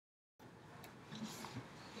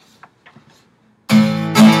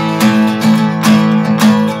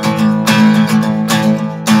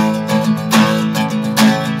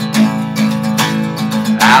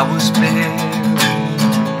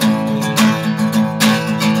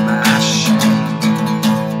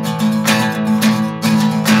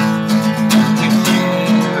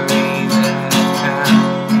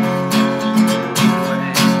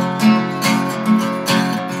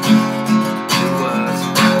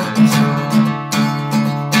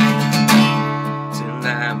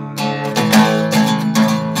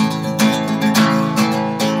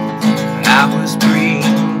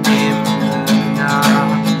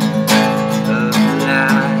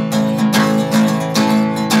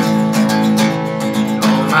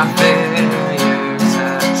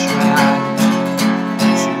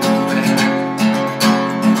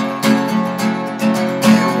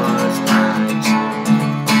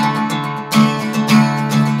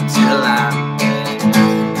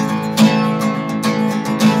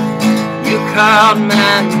called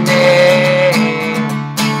my name,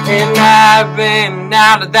 and I ran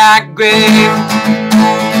out of that grave,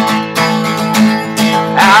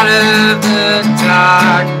 out of the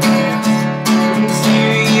darkness into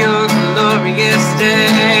your glorious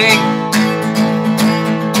day.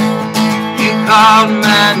 You called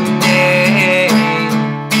my name,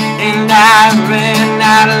 and I ran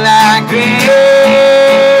out of that grave,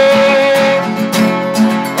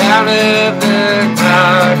 out of the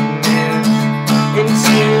darkness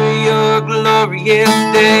into your glorious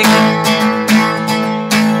day.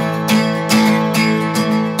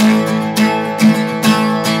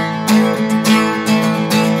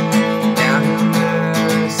 Now your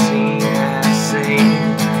mercy has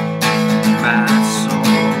saved my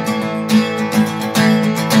soul.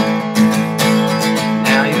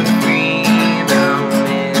 Now your freedom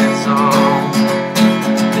is all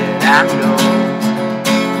that I know.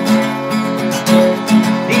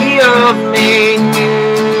 The old made new,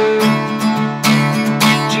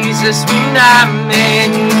 Jesus, when I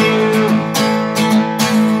met you,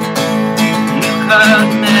 you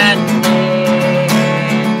called my name,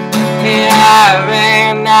 and I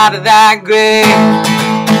ran out of that grave,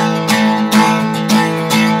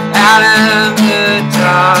 out of the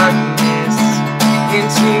darkness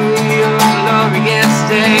into your glorious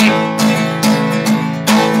day.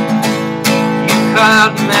 You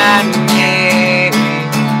called my name,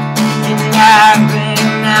 and I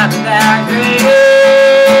ran out of that grave,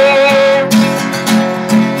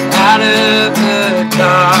 out of the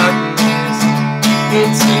darkness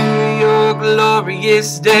into your glorious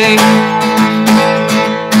day.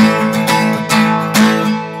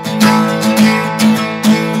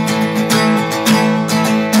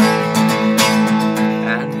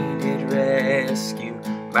 I needed rescue,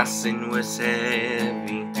 my sin was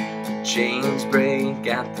heavy, chains break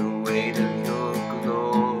at the weight of your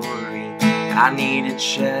glory. I needed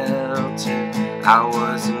shelter, I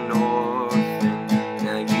was an orphan,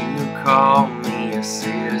 now you call me a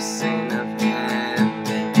citizen of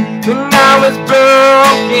heaven. When I was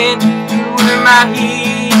broken, you were my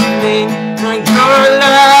healing. Now your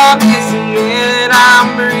love is the air I'm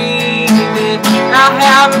breathing. I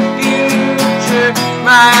have a future,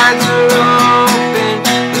 my eyes are open.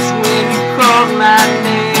 It's when you called my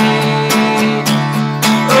name.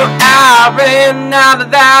 Oh, I ran out of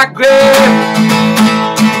that grave,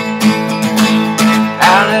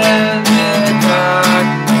 out of the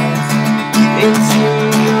darkness into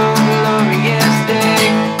your glorious day.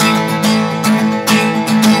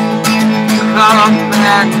 You called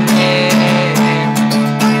my name,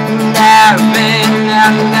 and I ran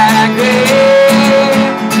out of that grave,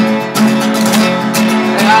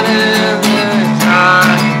 out of the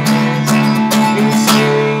darkness into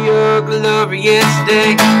your glorious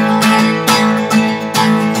day.